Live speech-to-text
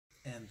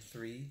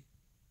3,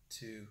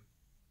 2.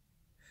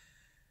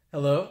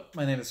 Hello,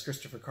 my name is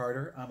Christopher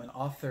Carter. I'm an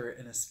author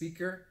and a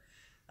speaker.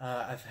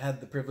 I've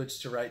had the privilege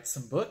to write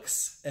some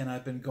books, and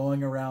I've been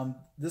going around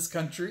this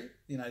country,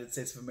 the United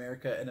States of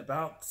America, and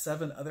about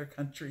 7 other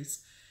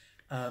countries,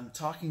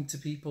 talking to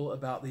people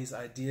about these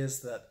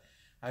ideas that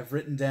I've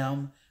written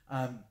down.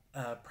 I'm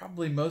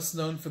probably most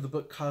known for the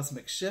book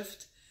Cosmic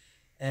Shift,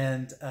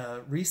 and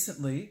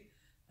recently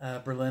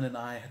Bralynn and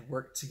I had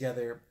worked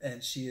together,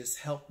 and she has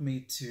helped me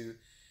to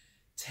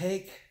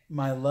take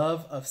my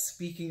love of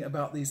speaking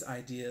about these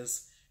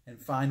ideas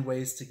and find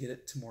ways to get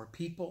it to more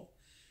people,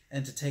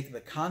 and to take the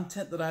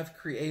content that I've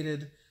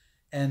created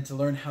and to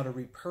learn how to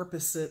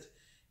repurpose it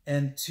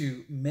and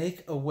to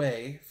make a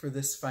way for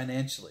this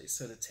financially.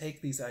 So to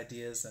take these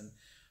ideas and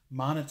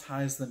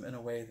monetize them in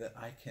a way that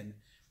I can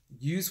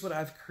use what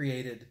I've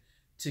created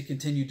to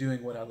continue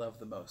doing what I love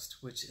the most,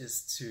 which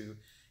is to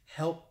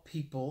help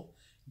people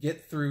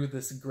get through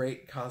this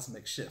great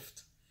cosmic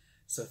shift.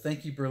 So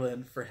thank you,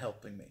 Bralynn, for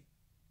helping me.